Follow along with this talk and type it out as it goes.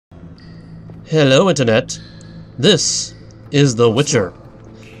Hello, Internet. This is The Witcher,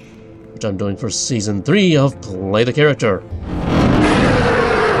 which I'm doing for Season 3 of Play the Character.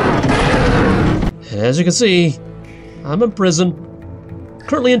 And as you can see, I'm in prison,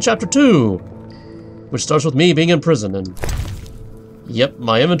 currently in Chapter 2, which starts with me being in prison, and yep,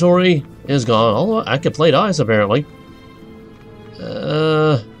 my inventory is gone, although I can play dice, apparently. Do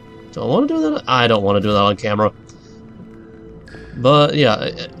I want to do that? I don't want to do that on camera. But,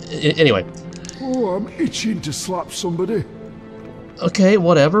 yeah, anyway. Oh, I'm itching to slap somebody. Okay,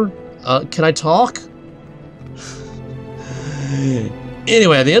 whatever. Can I talk?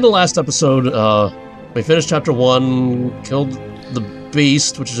 Anyway, at the end of last episode, we finished Chapter 1, killed the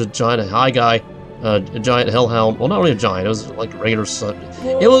Beast, which is a giant high guy, a giant hellhound. Well, not really a giant, it was like a regular sun.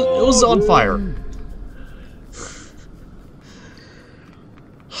 It was on fire.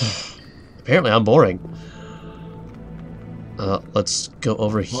 Apparently, I'm boring. Let's go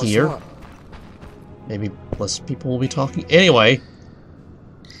over here. That? Maybe less people will be talking. Anyway,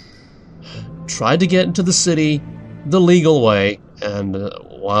 tried to get into the city the legal way, and,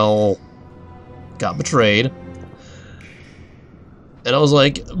 well, got betrayed. And I was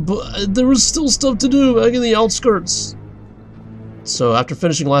like, but there was still stuff to do back in the outskirts. So after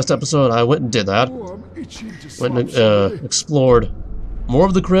finishing last episode, I went and did that. Oh, I'm itching to Went and slap explored more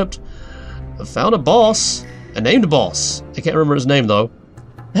of the crypt. I found a boss, a named boss. I can't remember his name, though.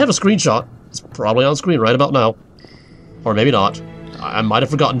 I have a screenshot. It's probably on screen right about now. Or maybe not. I might have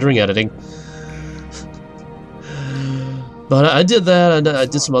forgotten during editing. But I did that, and I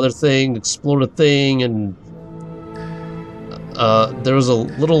did some other thing, explored a thing, and there was a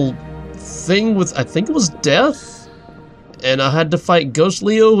little thing with, I think it was death? And I had to fight Ghost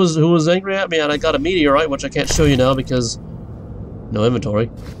Leo, who was angry at me, and I got a meteorite, which I can't show you now because no inventory.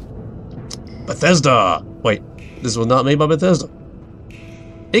 Bethesda! Wait, this was not made by Bethesda.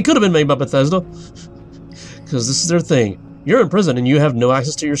 It could have been made by Bethesda, because this is their thing. You're in prison and you have no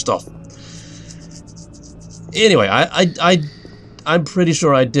access to your stuff. Anyway, I'm pretty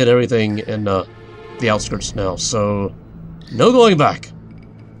sure I did everything in the outskirts now, so no going back.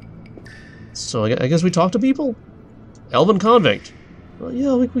 So I guess we talk to people? Elven convict. Well,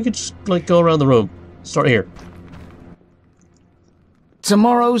 yeah, we could just like go around the room. Start here.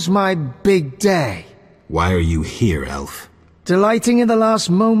 Tomorrow's my big day. Why are you here, elf? Delighting in the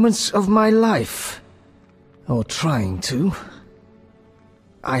last moments of my life. Or trying to.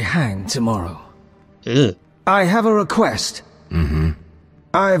 I hang tomorrow. Ugh. I have a request. Mm-hmm.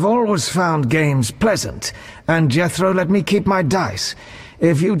 I've always found games pleasant, and Jethro let me keep my dice.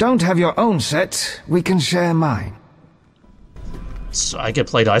 If you don't have your own set, we can share mine. So I can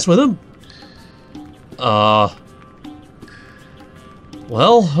play dice with him? Well,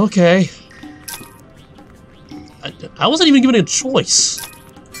 okay. I wasn't even given a choice.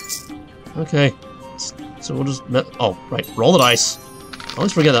 Okay. So we'll just... Oh, right. Roll the dice. I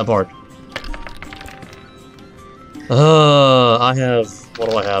always forget that part. I have... What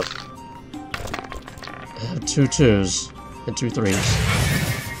do I have? I have 2 2s and 2 3s.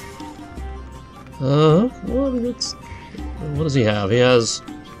 Well, I mean, that's... What does he have? He has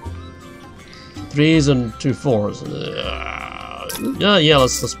 3s and 2 4s. Yeah,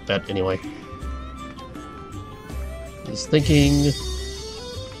 let's bet anyway. He's thinking...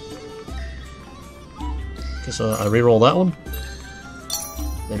 Okay, so I re-roll that one.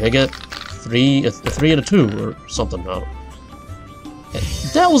 Maybe I get a 3 and a 2 or something. No.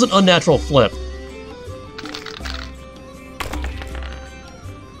 That was an unnatural flip.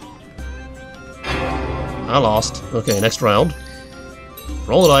 I lost. Okay, next round.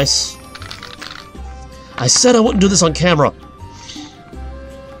 Roll the dice. I said I wouldn't do this on camera.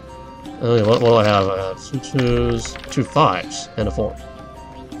 Okay, what do I have? I have 2 2s, 2 5s, and a 4.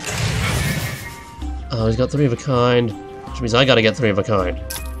 Oh, he's got 3 of a kind, which means I gotta get 3 of a kind.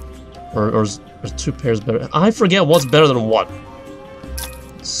 Or is 2 pairs better? I forget what's better than what.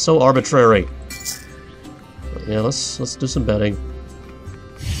 It's so arbitrary. But yeah, let's do some betting.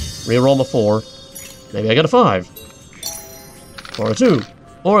 Reroll my 4. Maybe I get a 5. Or a 2.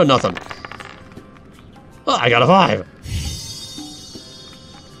 Or a nothing. Oh, I got a 5.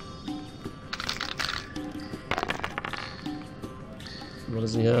 What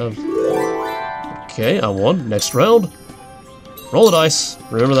does he have? Okay, I won. Next round. Roll the dice.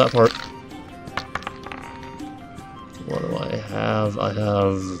 Remember that part. What do I have? I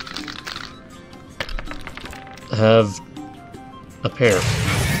have a pair.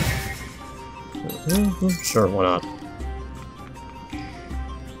 Sure, why not?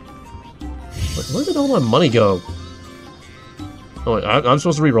 Wait, where did all my money go? Oh, wait, I'm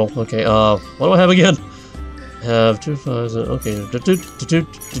supposed to reroll. Okay, what do I have again? Have 2 5s. Okay,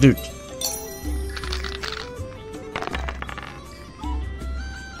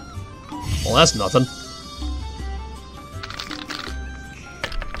 Well, that's nothing.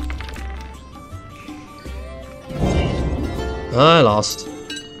 I lost.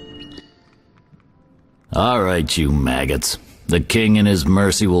 Alright, you maggots. The king in his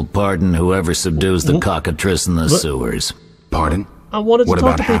mercy will pardon whoever subdues the cockatrice in the sewers. Pardon? I wanted to What talk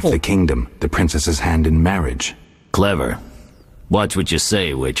about to half people. the kingdom, the princess's hand in marriage? Clever. Watch what you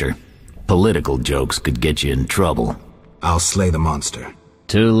say, Witcher. Political jokes could get you in trouble. I'll slay the monster.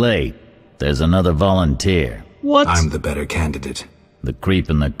 Too late. There's another volunteer. What? I'm the better candidate. The creep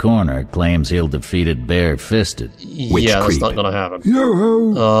in the corner claims he'll defeat it barefisted. Which Yeah, that's creep? not gonna happen.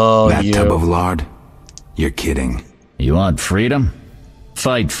 Yoo-hoo! Oh, That you. tub of lard? You're kidding. You want freedom?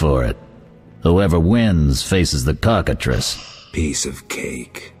 Fight for it. Whoever wins faces the cockatrice. Piece of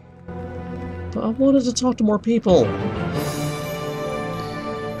cake. But I wanted to talk to more people.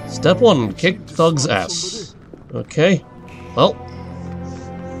 Step 1, kick Thug's ass. Okay. Well.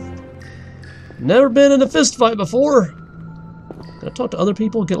 Never been in a fist fight before. Can I talk to other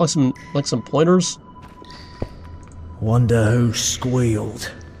people? Get like some pointers? Wonder who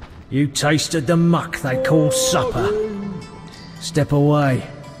squealed. You tasted the muck they call supper. Step away.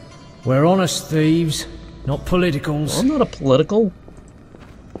 We're honest thieves, not politicals. I'm not a political.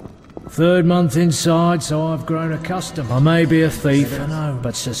 Third month inside, so I've grown accustomed. I may be a thief, I know,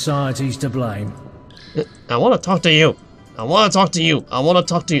 but society's to blame. I want to talk to you. I want to talk to you. I want to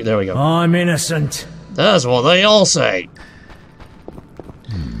talk to you. There we go. I'm innocent. That's what they all say.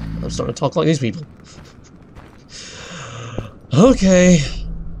 I'm starting to talk like these people. Okay.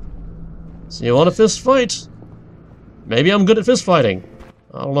 So you want a fist fight? Maybe I'm good at fist fighting.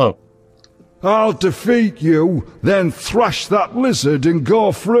 I don't know. I'll defeat you, then thrash that lizard and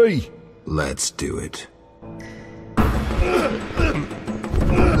go free. Let's do it.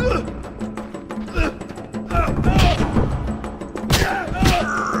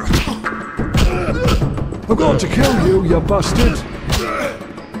 I'm going to kill you, you bastard.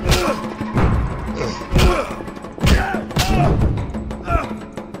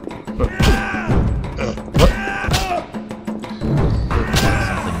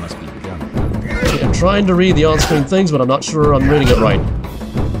 Something must be done. I'm trying to read the on-screen things, but I'm not sure I'm reading it right.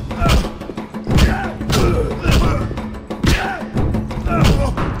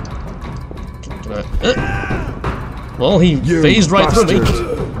 Can I, well, he You phased right through me.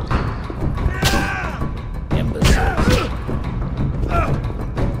 bastard. Imbeciles.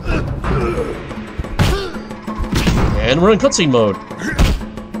 And we're in cutscene mode.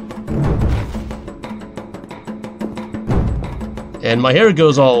 And my hair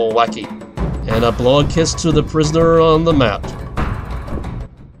goes all wacky. And I blow a kiss to the prisoner on the mat.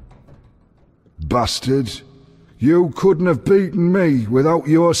 Bastard. You couldn't have beaten me without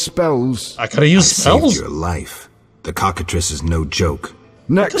your spells. I could have used Saved spells. your life. The cockatrice is no joke.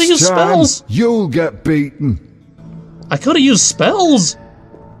 Next could've used time, spells. you'll get beaten. I could have used spells.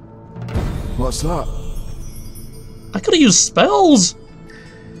 What's that? I could have used spells.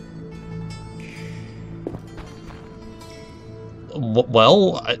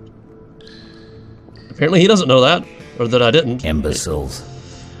 Well, apparently he doesn't know that, or that I didn't. Imbeciles.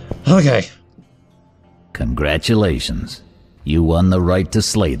 Okay. Congratulations. You won the right to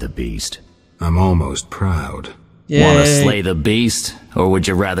slay the beast. I'm almost proud. Yay. Want to slay the beast, or would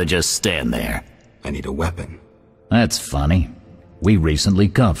you rather just stand there? I need a weapon. That's funny. We recently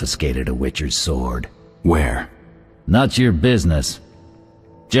confiscated a Witcher's sword. Where? Not your business.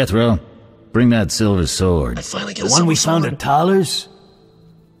 Jethro, bring that silver sword. I finally get The a one we silver found sword. at Tyler's?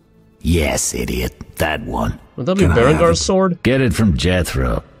 Yes, idiot. That one. Would that be Can I have Berengar's it? sword? Get it from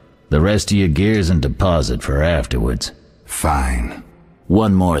Jethro. The rest of your gear's in deposit for afterwards. Fine.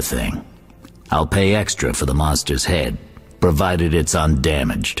 One more thing. I'll pay extra for the monster's head, provided it's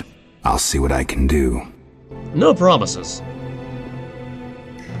undamaged. I'll see what I can do. No promises.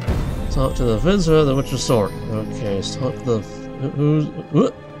 Talk to the visitor of the Witcher's sword. Okay, so talk to the...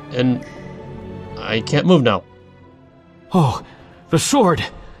 who's... and... I can't move now. Oh, the sword.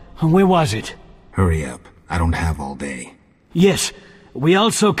 Where was it? Hurry up. I don't have all day. Yes, we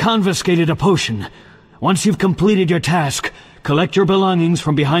also confiscated a potion. Once you've completed your task, collect your belongings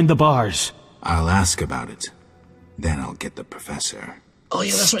from behind the bars. I'll ask about it. Then I'll get the professor. Oh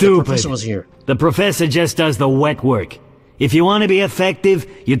yeah, that's right, the Stupid. professor was here. The professor just does the wet work. If you want to be effective,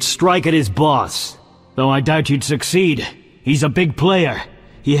 you'd strike at his boss. Though I doubt you'd succeed. He's a big player.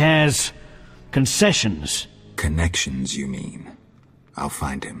 He has... concessions. Connections, you mean? I'll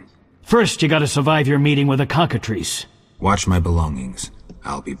find him. First, you gotta survive your meeting with a cockatrice. Watch my belongings.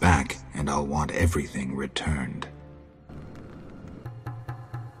 I'll be back, and I'll want everything returned.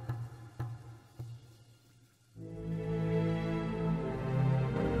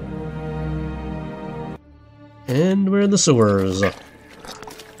 And we're in the sewers.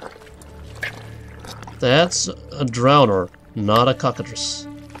 That's a drowner, not a cockatrice.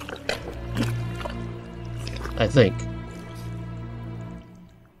 I think.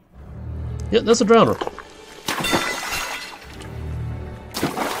 Yeah, that's a drowner.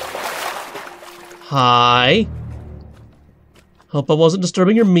 Hi. Hope I wasn't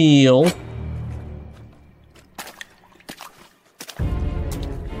disturbing your meal.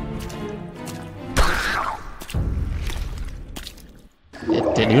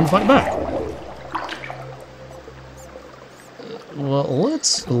 It didn't even fight back. Well,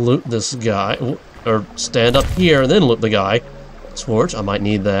 let's loot this guy. Or stand up here and then loot the guy. Torch, I might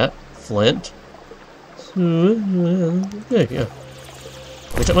need that. Flint. Okay, yeah.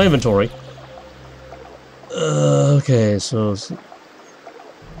 Let me check my inventory. Okay, so...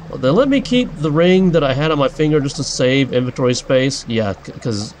 Well, they let me keep the ring that I had on my finger just to save inventory space. Yeah,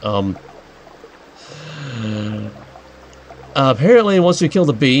 because, apparently once you kill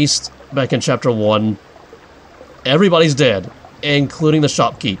the beast, back in chapter 1, everybody's dead, including the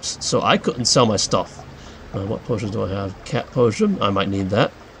shopkeeps, so I couldn't sell my stuff. What potions do I have? Cat potion, I might need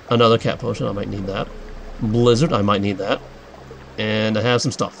that. Another cat potion, I might need that. Blizzard, I might need that. And I have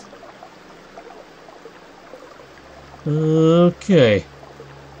some stuff. Okay.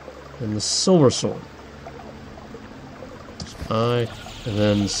 And the silver sword. And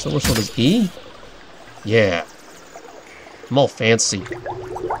then silver sword is E? Yeah. I'm all fancy.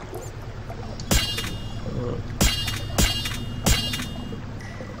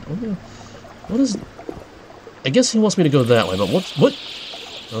 What is... I guess he wants me to go that way, but what?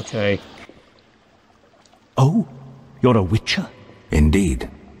 Okay. Oh, you're a witcher?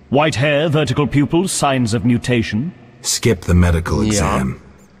 Indeed. White hair, vertical pupils, signs of mutation? Skip the medical exam.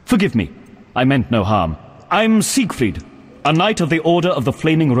 Forgive me. I meant no harm. I'm Siegfried, a knight of the Order of the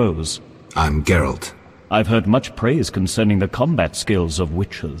Flaming Rose. I'm Geralt. I've heard much praise concerning the combat skills of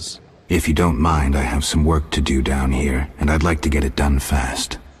witchers. If you don't mind, I have some work to do down here, and I'd like to get it done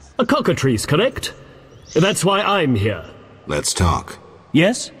fast. A cockatrice, correct? That's why I'm here. Let's talk.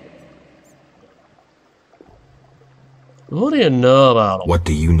 Yes? What do you know about them? What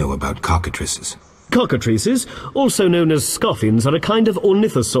do you know about cockatrices? Cockatrices, also known as scoffins, are a kind of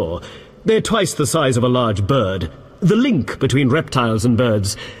ornithosaur. They're twice the size of a large bird. The link between reptiles and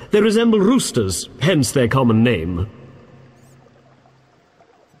birds. They resemble roosters, hence their common name.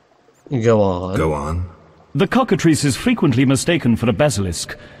 Go on. Go on. The cockatrice is frequently mistaken for a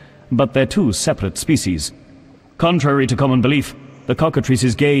basilisk, but they're two separate species. Contrary to common belief, the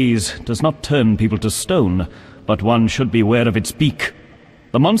cockatrice's gaze does not turn people to stone, but one should beware of its beak.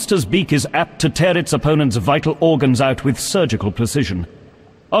 The monster's beak is apt to tear its opponent's vital organs out with surgical precision.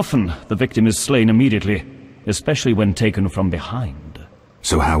 Often, the victim is slain immediately, especially when taken from behind.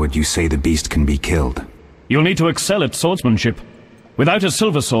 So how would you say the beast can be killed? You'll need to excel at swordsmanship. Without a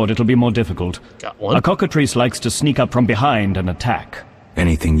silver sword, it'll be more difficult. Got one. A cockatrice likes to sneak up from behind and attack.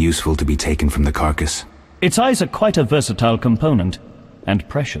 Anything useful to be taken from the carcass? Its eyes are quite a versatile component, and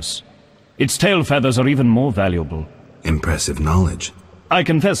precious. Its tail feathers are even more valuable. Impressive knowledge. I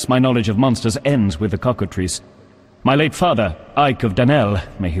confess my knowledge of monsters ends with the cockatrice. My late father, Ike of Danel,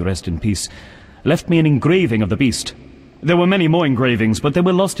 may he rest in peace, left me an engraving of the beast. There were many more engravings, but they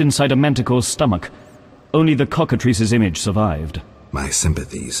were lost inside a manticore's stomach. Only the cockatrice's image survived. My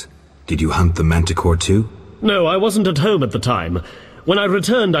sympathies. Did you hunt the manticore too? No, I wasn't at home at the time. When I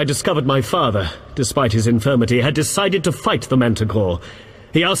returned, I discovered my father, despite his infirmity, had decided to fight the manticore.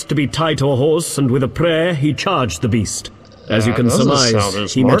 He asked to be tied to a horse, and with a prayer, he charged the beast. As you can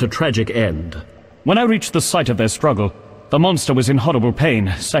surmise, he met a tragic end. When I reached the site of their struggle, the monster was in horrible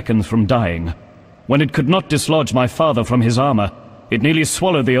pain, seconds from dying. When it could not dislodge my father from his armor, it nearly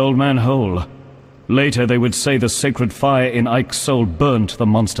swallowed the old man whole. Later they would say the sacred fire in Ike's soul burnt the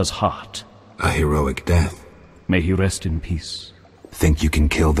monster's heart. A heroic death. May he rest in peace. Think you can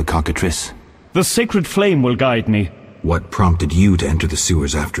kill the cockatrice? The sacred flame will guide me. What prompted you to enter the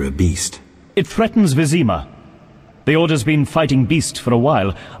sewers after a beast? It threatens Vizima. The Order's been fighting beasts for a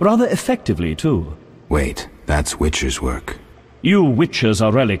while, rather effectively too. Wait, that's Witcher's work. You Witchers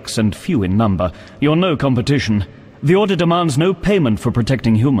are relics and few in number. You're no competition. The Order demands no payment for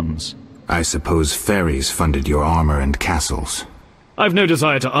protecting humans. I suppose fairies funded your armor and castles. I've no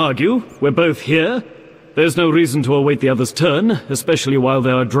desire to argue. We're both here. There's no reason to await the other's turn, especially while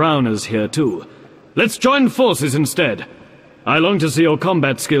there are drowners here too. Let's join forces instead. I long to see your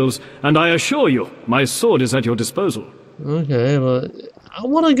combat skills, and I assure you, my sword is at your disposal. Okay, but I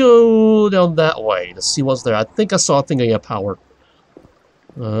want to go down that way to see what's there. I think I saw a thing I get power.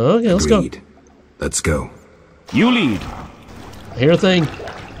 Okay, let's go. Agreed. Let's go. You lead. I hear a thing.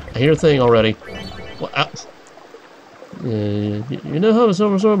 I hear a thing already. What? You know how a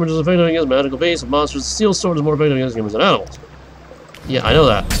silver sword, which is effective against magical beasts and monsters. The steel sword is more effective against humans and animals. Yeah, I know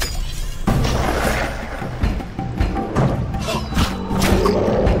that.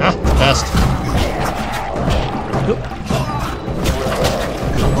 Ah, best.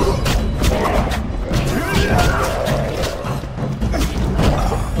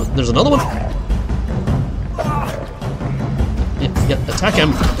 Oh, there's another one. Yeah, attack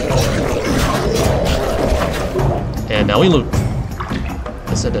him. And now we loot.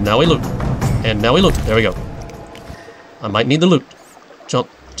 I said, and now we loot. And now we loot. There we go. I might need the loot. Jump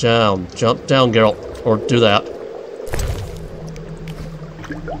down, Geralt. Or do that.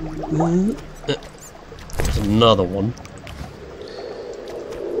 There's another one.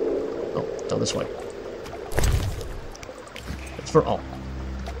 Oh, down this way. It's for all.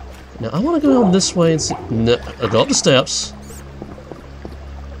 Now, I want to go down this way and see... No, I'll go up the steps.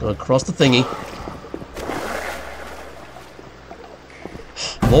 Go across the thingy.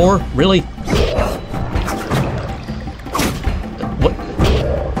 More? Really? What?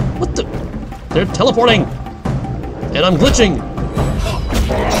 What the? They're teleporting! And I'm glitching!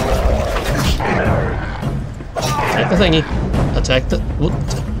 Attack the thingy. Attack the... What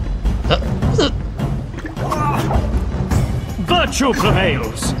the? Virtue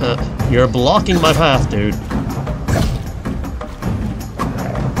prevails! You're blocking my path, dude.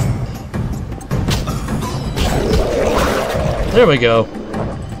 There we go.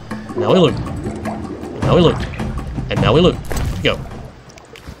 Now we loot. And now we loot. And now we loot. Go.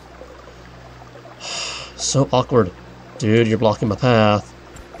 So awkward. Dude, you're blocking my path.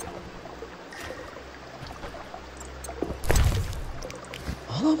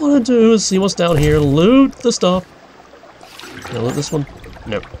 All I want to do is see what's down here. Loot the stuff. Can I loot this one?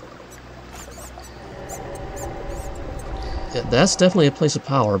 Nope. Yeah, that's definitely a place of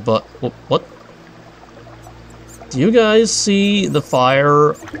power, but... What? Do you guys see the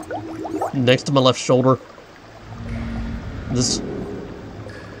fire next to my left shoulder? This...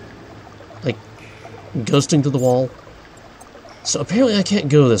 like... ghosting to the wall? So apparently I can't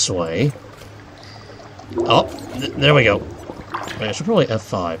go this way. Oh, there we go. Wait, I should probably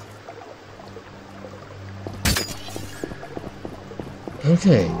F5.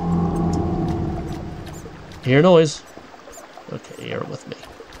 Okay. Hear noise. Okay, you're with me.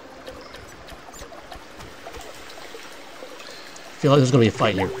 I feel like there's gonna be a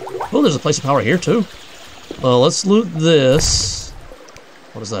fight here. Oh, there's a place of power here too. Well, let's loot this.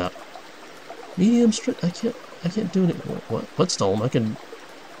 What is that? Medium strength. I can't do anything. What? Whetstone. I can.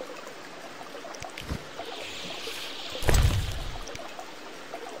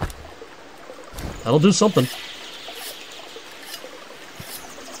 That'll do something.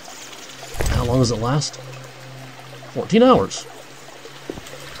 How long does it last? 14 hours.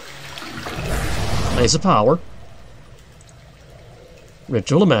 Place of power.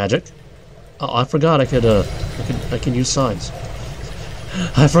 Ritual of magic. Oh, I forgot I can use signs.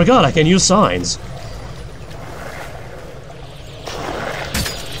 I forgot I can use signs.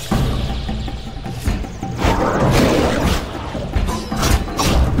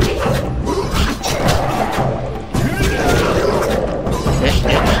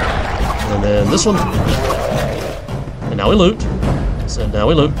 And then this one. And now we loot. So now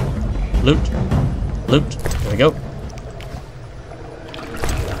we loot. Loot. Loot. There we go.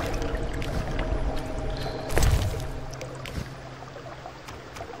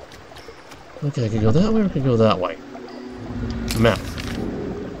 Okay, I can go that way or I can go that way. Map.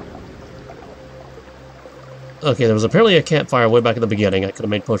 Okay, there was apparently a campfire way back at the beginning. I could have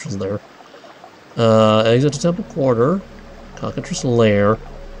made potions there. Exit to Temple Quarter. Cockatrice Lair.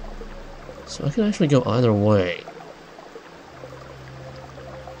 So I can actually go either way.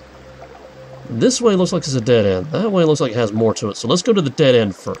 This way looks like it's a dead end. That way looks like it has more to it. So let's go to the dead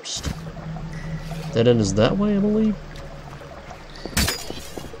end first. Dead end is that way, I believe.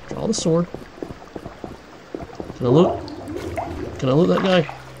 Draw the sword. Can I loot? Can I loot that guy?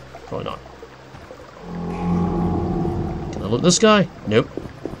 Probably not. Can I loot this guy? Nope.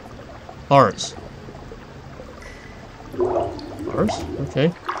 Bars. Bars?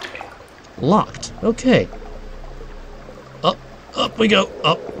 Okay. Locked. Okay. Up. Up we go.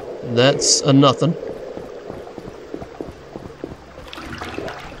 Up. That's a nothing.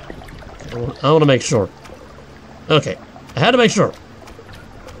 I want to make sure. Okay. I had to make sure.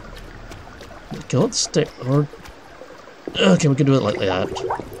 Don't stay. Or... Okay, we can do it like that.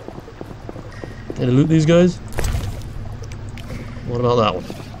 Can I loot these guys? What about that one?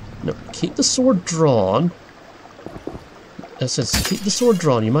 No, keep the sword drawn. It says keep the sword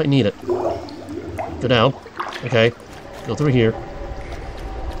drawn, you might need it. Go down. Okay. Go through here.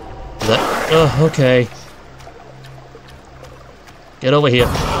 That okay. Get over here.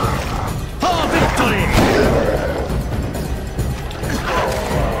 For victory!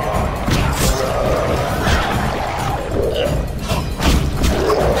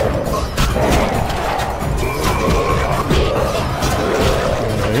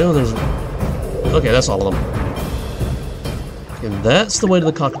 There you go, there's... Okay, that's all of them. And that's the way to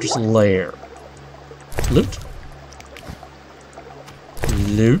the cockatrice lair. Loot.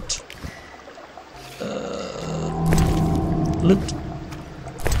 Loot. Loot.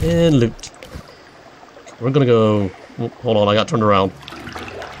 And loot. We're gonna go... Hold on, I got turned around.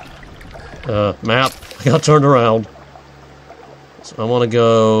 Map. I got turned around. So I want to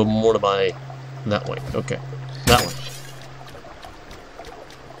go more to my... That way. Okay. That way.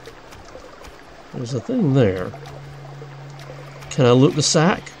 There's a thing there. Can I loot the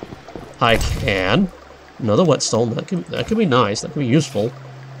sack? I can. Another whetstone. That could be nice. That could be useful.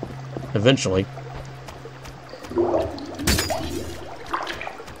 Eventually.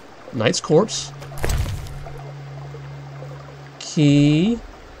 Knight's corpse. Key.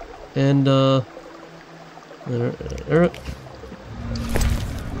 And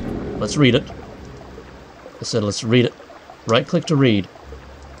let's read it. I said let's read it. Right click to read.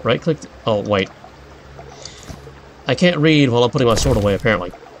 Right click to... Oh, wait. I can't read while I'm putting my sword away,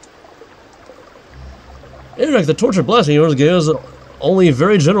 apparently. Eric, the tortured blessing yours gives only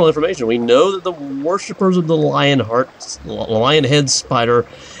very general information. We know that the worshippers of the lion-head spider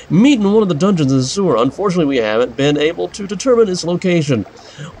meet in one of the dungeons in the sewer. Unfortunately, we haven't been able to determine its location.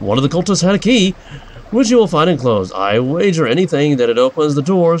 One of the cultists had a key, which you will find enclosed. I wager anything that it opens the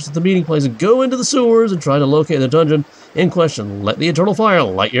doors to the meeting place. Go into the sewers and try to locate the dungeon in question. Let the eternal fire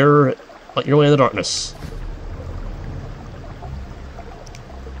light your way in the darkness.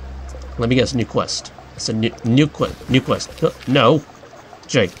 Let me guess, new quest. It's a new quest. No.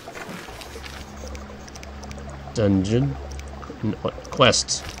 Jake. Dungeon. What?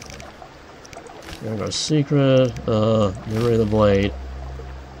 Quests. There goes secret. Memory of the blade.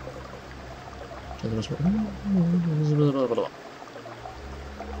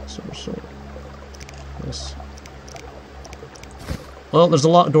 Silver sword. Yes. Well, there's a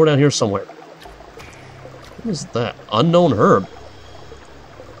locked door down here somewhere. What is that? Unknown herb.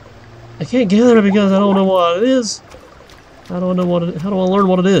 I can't gather it because I don't know what it is. I don't know what it, how do I learn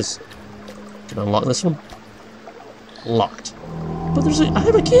what it is? Can I unlock this one? Locked. But there's I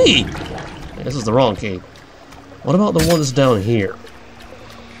have a key! This is the wrong key. What about the one that's down here?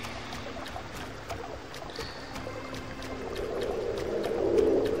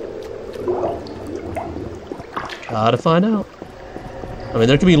 Gotta find out. I mean,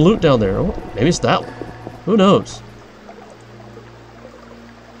 there could be loot down there. Oh, maybe it's that one. Who knows?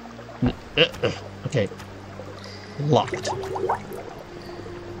 Okay. Locked.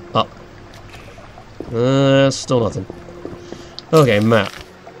 Up. Still nothing. Okay, map.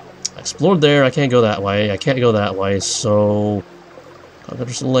 I explored there. I can't go that way. I can't go that way, so...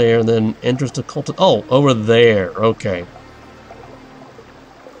 Cockatrice lair, and then enters to cult... Oh, over there. Okay.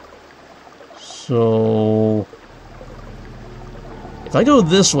 So... If I go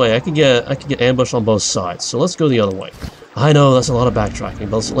this way, I could get ambushed on both sides. So let's go the other way. I know that's a lot of backtracking,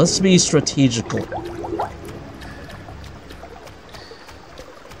 but let's be strategical.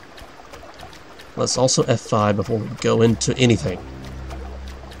 Let's also F5 before we go into anything.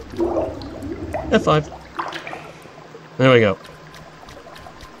 F5. There we go.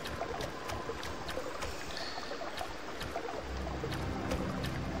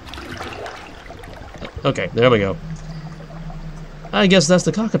 Okay, there we go. I guess that's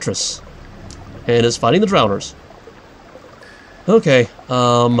the cockatrice. And it's fighting the drowners. Okay,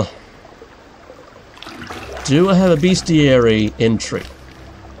 do I have a bestiary entry?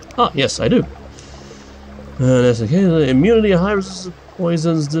 Ah, yes, I do. That's okay. Immunity to high resistance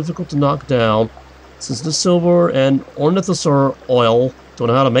poisons, difficult to knock down. Sensitive silver and ornithosor oil. Don't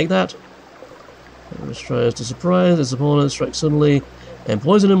know how to make that. Tries to surprise its opponent, strike suddenly, and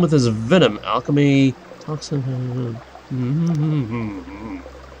poison him with his venom. Alchemy, toxin.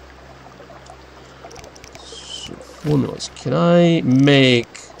 So, formulas. Can I make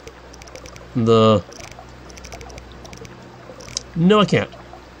the... No, I can't.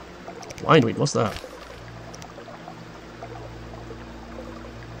 Blindweed, what's that?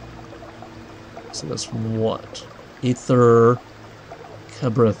 So that's what? Ether,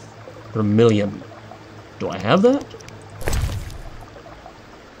 Cabrith, Vermilion. Do I have that?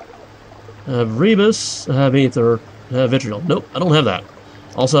 I have Rebus, I have Ether, I have Vitriol. Nope, I don't have that.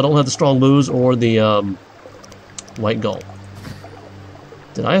 Also, I don't have the Strong Booze or the White Gull.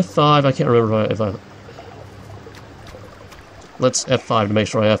 Did I have 5? I can't remember if I... Let's F5 to make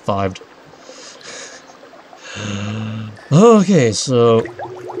sure I F5'd. Okay, so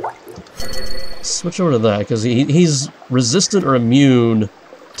switch over to that because he's resistant or immune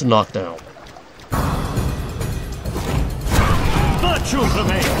to knockdown. Virtue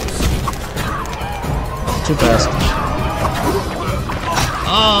prevails. Too fast.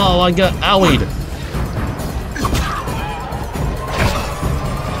 Oh, I got owied.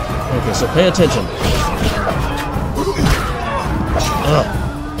 Okay, so pay attention. Up.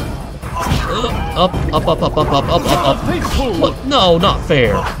 Look, no, not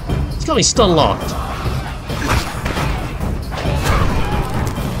fair. It's got me stun locked.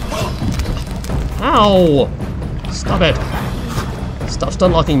 Ow! Stop it. Stop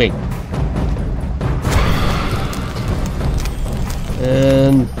stun locking me.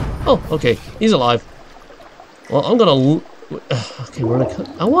 And oh, okay, he's alive. Well, I'm gonna. Okay, we're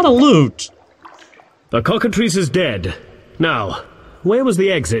gonna. I want to loot. The cockatrice is dead. Now, where was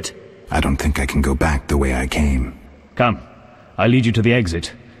the exit? I don't think I can go back the way I came. Come, I'll lead you to the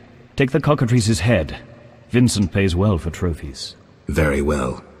exit. Take the cockatrice's head. Vincent pays well for trophies. Very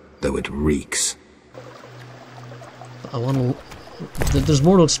well, though it reeks. I want to. There's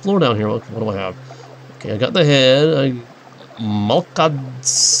more to explore down here. What do I have? Okay, I got the head.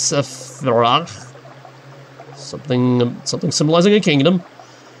 Something symbolizing a kingdom.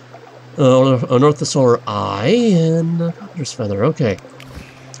 Unearthosaur eye and a cockatrice feather. Okay.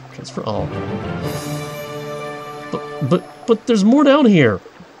 Transfer all. But there's more down here.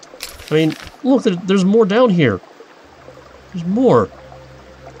 I mean, look, there's more down here. There's more.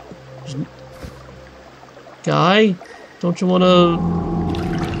 Guy, don't you want to?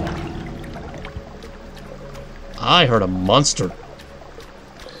 I heard a monster.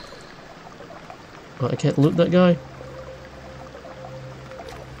 I can't loot that guy.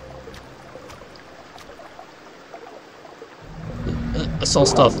 I saw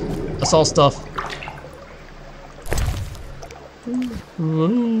stuff.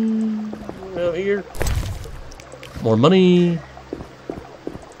 Out here. More money.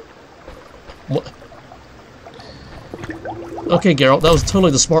 What? Okay, Geralt, that was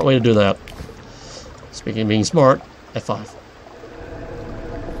totally the smart way to do that. Speaking of being smart, F5.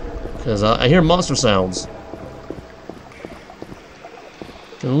 Because I hear monster sounds.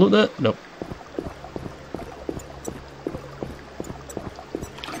 Can I loot that? Nope.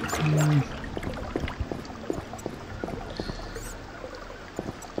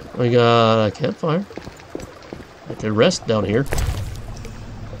 We got a campfire. I can rest down here.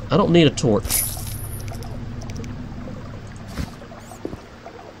 I don't need a torch.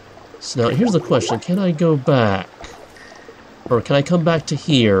 So now here's the question. Can I go back? Or can I come back to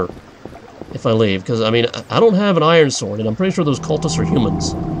here if I leave? Because, I mean, I don't have an iron sword, and I'm pretty sure those cultists are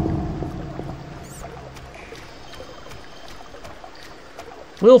humans.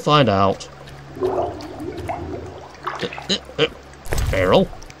 We'll find out. Barrel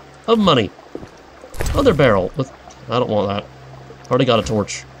of money. Other barrel with... I don't want that. Already got a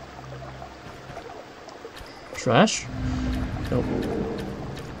torch. Trash? Nope.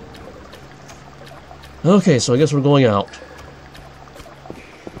 Okay, so I guess we're going out.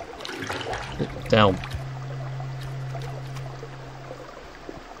 Down.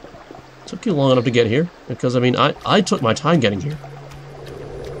 Took you long enough to get here, because I mean, I took my time getting here.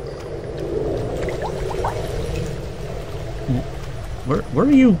 Where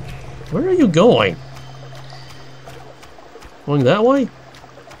are you going? Going that way?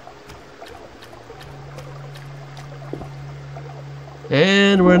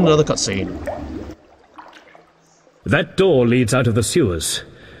 And we're in another cutscene. That door leads out of the sewers.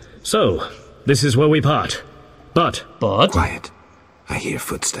 So, this is where we part. But... Quiet. I hear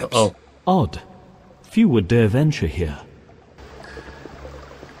footsteps. Oh. Odd. Few would dare venture here.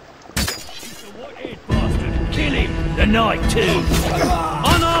 Kill him! The night, too!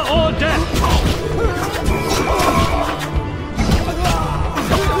 Honor or death!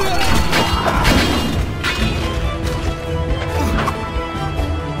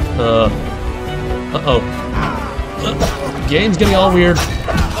 Uh-oh. Game's getting all weird.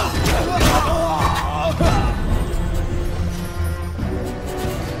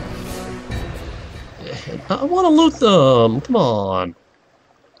 I want to loot them. Come on.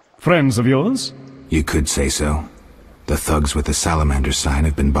 Friends of yours? You could say so. The thugs with the salamander sign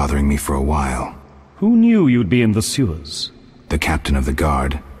have been bothering me for a while. Who knew you'd be in the sewers? The captain of the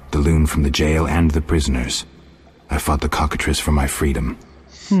guard, the loon from the jail, and the prisoners. I fought the cockatrice for my freedom.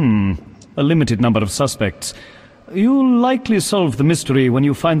 A limited number of suspects. You'll likely solve the mystery when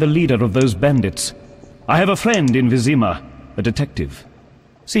you find the leader of those bandits. I have a friend in Vizima, a detective.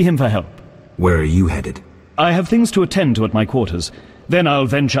 See him for help. Where are you headed? I have things to attend to at my quarters. Then I'll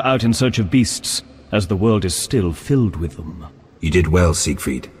venture out in search of beasts. as the world is still filled with them. You did well,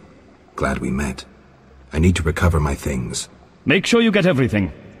 Siegfried. Glad we met. I need to recover my things. Make sure you get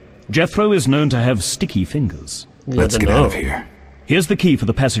everything. Jethro is known to have sticky fingers. Let's get out of here. Here's the key for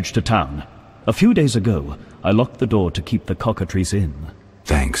the passage to town. A few days ago, I locked the door to keep the cockatrice in.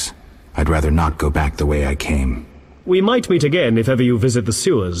 Thanks. I'd rather not go back the way I came. We might meet again if ever you visit the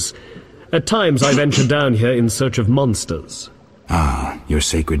sewers. At times I venture down here in search of monsters. Ah, your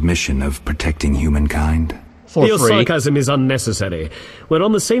sacred mission of protecting humankind? For Your free. sarcasm is unnecessary. We're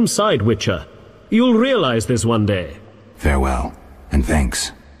on the same side, Witcher. You'll realize this one day. Farewell, and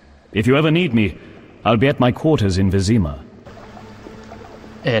thanks. If you ever need me, I'll be at my quarters in Vizima.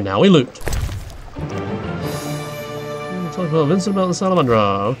 And now we loot. Talk about Vincent about the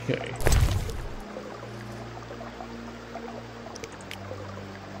Salamandra. Okay.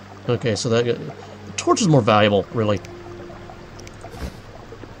 Okay, so that... The torch is more valuable, really.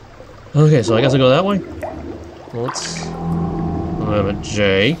 Okay, so I guess I go that way? Let's... I have a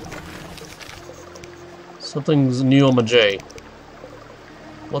J. Something's new on my J.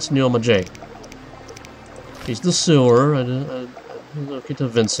 What's new on my J? He's the sewer. Okay, to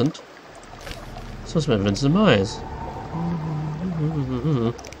Vincent. So it's my Vincent Myers.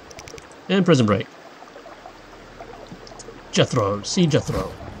 And prison break. Jethro. See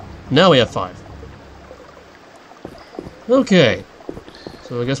Jethro. Now we have 5. Okay.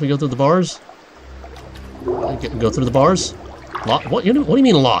 So I guess we go through the bars? Go through the bars? What do you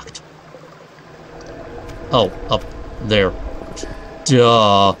mean locked? Oh, up there.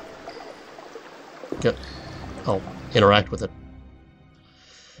 Duh. Oh, interact with it.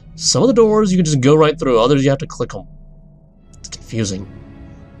 Some of the doors you can just go right through, others you have to click them. It's confusing.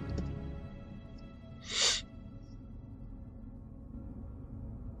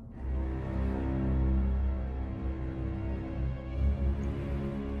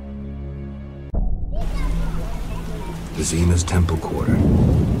 Vizima's temple quarter.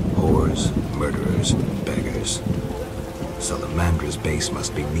 Whores, murderers, beggars. Salamandra's base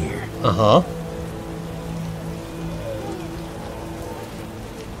must be near. Uh-huh.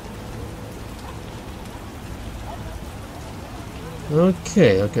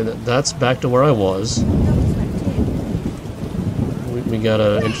 Okay, that's back to where I was. We got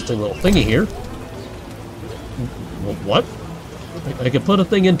an interesting little thingy here. What? I could put a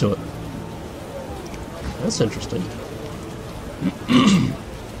thing into it. That's interesting.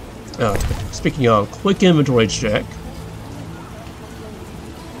 Speaking of, quick inventory check.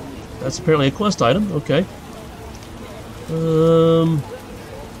 That's apparently a quest item. Okay.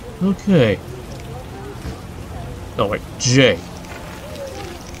 Okay. Oh wait, J.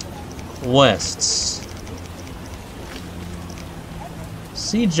 Quests.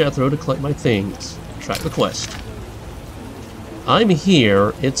 See Jethro to collect my things. Track the quest. I'm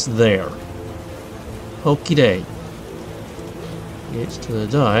here. It's there. Hokey day. Gates to the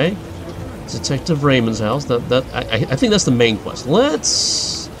die. Detective Raymond's house. I think that's the main quest.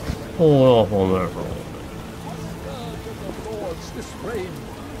 Let's hold off on that for a little bit.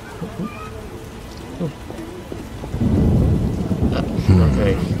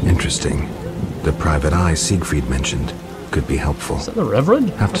 Okay. Interesting. The private eye Siegfried mentioned could be helpful. Is that the Reverend?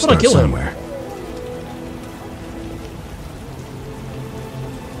 Have to I thought I start killed somewhere. him.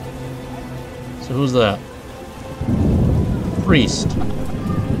 So who's that? Priest.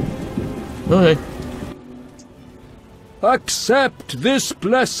 Okay. Accept this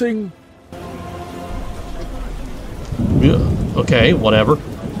blessing. Yeah, okay, whatever.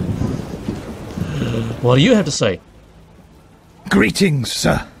 What do you have to say? Greetings,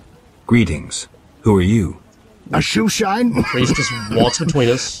 sir. Greetings. Who are you? A shoe shine? Priest just walks between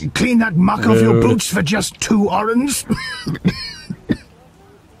us. Clean that muck off your boots for just 2 orens?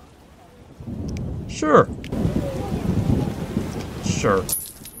 Sure. Sure.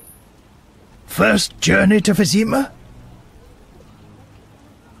 First journey to Vizima?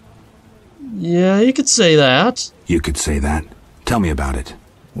 Yeah, you could say that. You could say that. Tell me about it.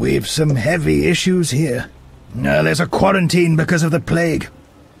 We've some heavy issues here. There's a quarantine because of the plague.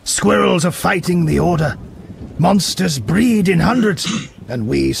 Squirrels are fighting the Order. Monsters breed in hundreds, and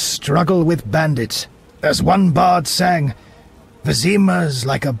we struggle with bandits. As one bard sang, Vizima's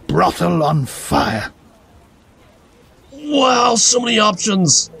like a brothel on fire. Wow, so many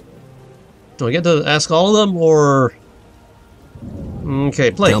options. Do I get to ask all of them, or... Okay,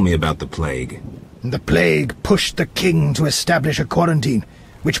 play. Tell me about the plague. The plague pushed the king to establish a quarantine,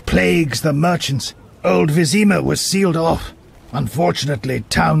 which plagues the merchants. Old Vizima was sealed off. Unfortunately,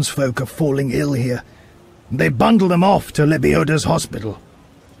 townsfolk are falling ill here. They bundle them off to Lebioda's hospital.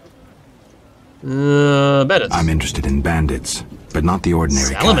 Bandits. I'm interested in bandits, but not the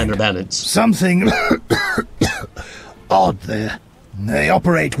ordinary Salamander kind. bandits. Something odd there. They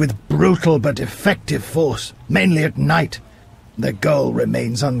operate with brutal but effective force, mainly at night. Their goal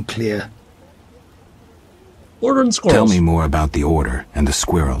remains unclear. Order and squirrels. Tell me more about the Order and the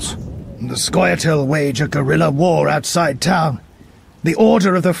squirrels. The Scoia'tael wage a guerrilla war outside town. The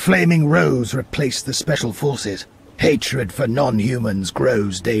Order of the Flaming Rose replaced the Special Forces. Hatred for non-humans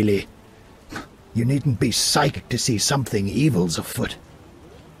grows daily. You needn't be psyched to see something evil's afoot.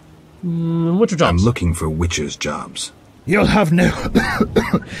 What's your jobs? I'm looking for witches' jobs. You'll have no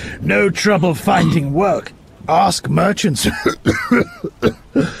no trouble finding work. Ask merchants.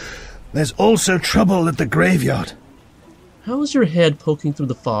 There's also trouble at the graveyard. How is your head poking through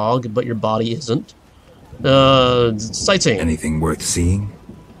the fog, but your body isn't? Sightseeing. Anything worth seeing?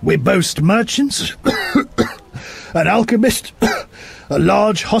 We boast merchants, an alchemist, a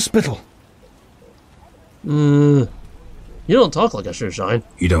large hospital. You don't talk like a shoeshine.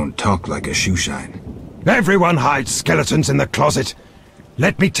 You don't talk like a shoeshine. Everyone hides skeletons in the closet.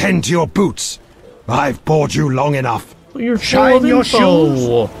 Let me tend to your boots. I've bored you long enough. But you're Shine full of your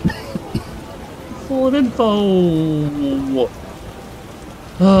info. Full of info.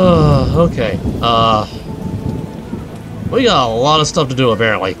 Okay. We got a lot of stuff to do,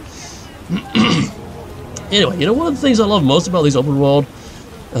 apparently. Anyway, you know, one of the things I love most about these open world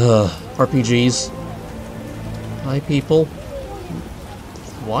RPGs? Hi, people.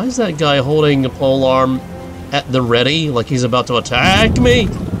 Why is that guy holding a polearm at the ready, like he's about to attack me?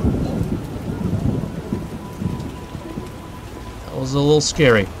 That was a little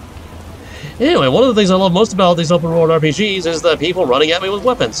scary. Anyway, one of the things I love most about these open world RPGs is the people running at me with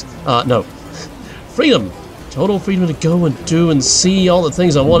weapons. No. Freedom. Total freedom to go and do and see all the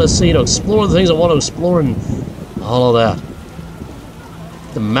things I want to see, to explore the things I want to explore, and all of that.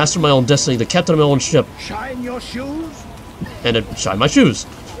 The master of my own destiny, the captain of my own ship. Shine your shoes? And shine my shoes.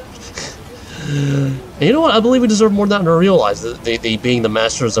 And you know what? I believe we deserve more than that in real lives. The being the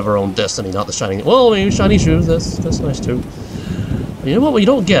masters of our own destiny, not the shining. Well, I mean, shiny shoes. That's nice too. But you know what? We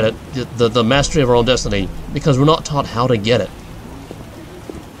don't get it. The mastery of our own destiny, because we're not taught how to get it.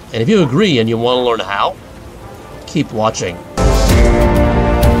 And if you agree and you want to learn how, keep watching.